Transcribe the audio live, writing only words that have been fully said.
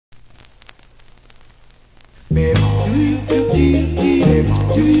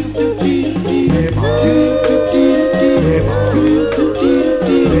I'm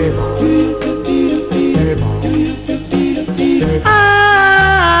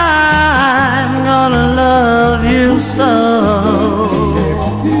gonna love you so,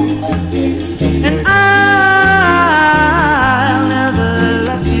 and I'll never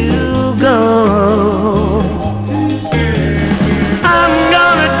let you go. I'm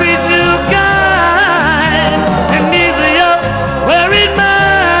gonna treat you kind, and these are your worried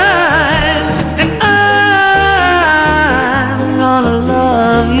mind, and I'm gonna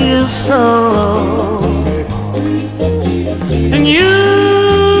love you so, and you're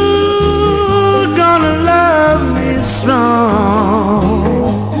gonna love me strong,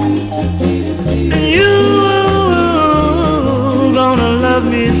 and you're gonna love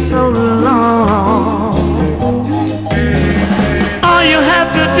me so long. All you have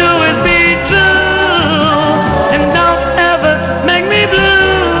to do is be true, and don't ever make me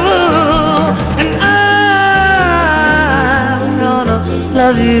blue, and I'm gonna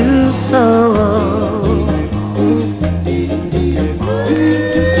love you so.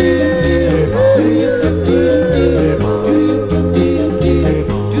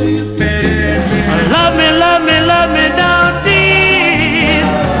 Love me, love me, love me, don't tease.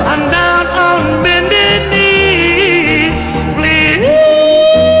 I'm down on bended knee, please.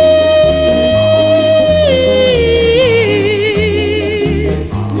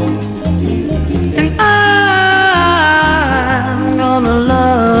 And I'm gonna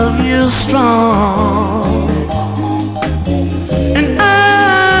love you strong, and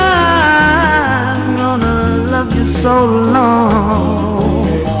I'm gonna love you so long.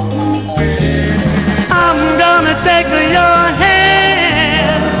 I'm gonna take your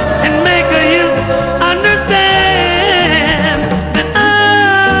hand and make you understand that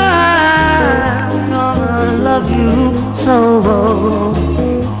I'm gonna love you so.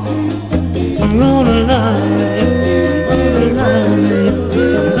 I'm gonna love you, I'm gonna love you,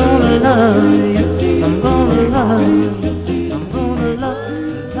 I'm gonna love you, I'm gonna love you, I'm gonna love you.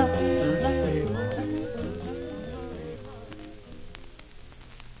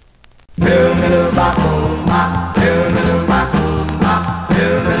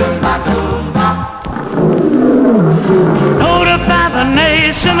 Notify the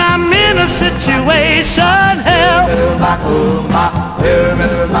nation I'm in a situation, help.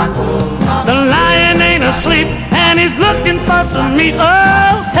 The lion ain't asleep and he's looking for some meat,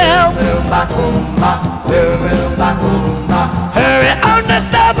 oh help. Hurry on the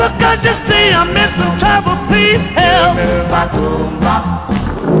double, cause you see I'm in some trouble, please help.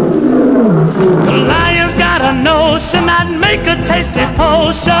 The lion's got a notion I'd make a tasty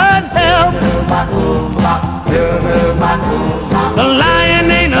potion, help. The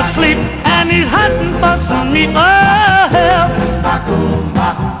lion ain't asleep and he's hunting for some meat, oh help.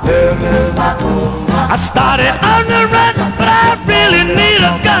 I started on the run, but I really need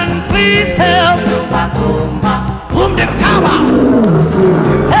a gun, please help. Boom the cow.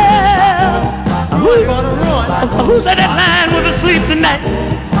 Help. Who said that lion was asleep tonight?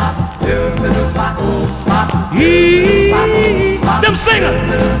 Them singers,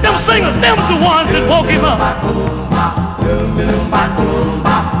 them's the ones that woke him up.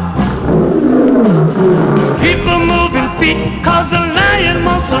 Keep a moving feet, cause the lion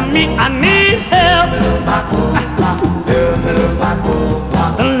wants some meat. I need help.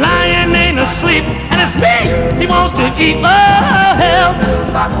 The lion ain't asleep, and it's me he wants to eat. Oh, help.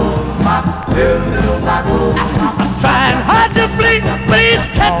 I'm trying hard to flee, but he's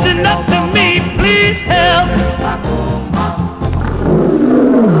catching up to me. Please help.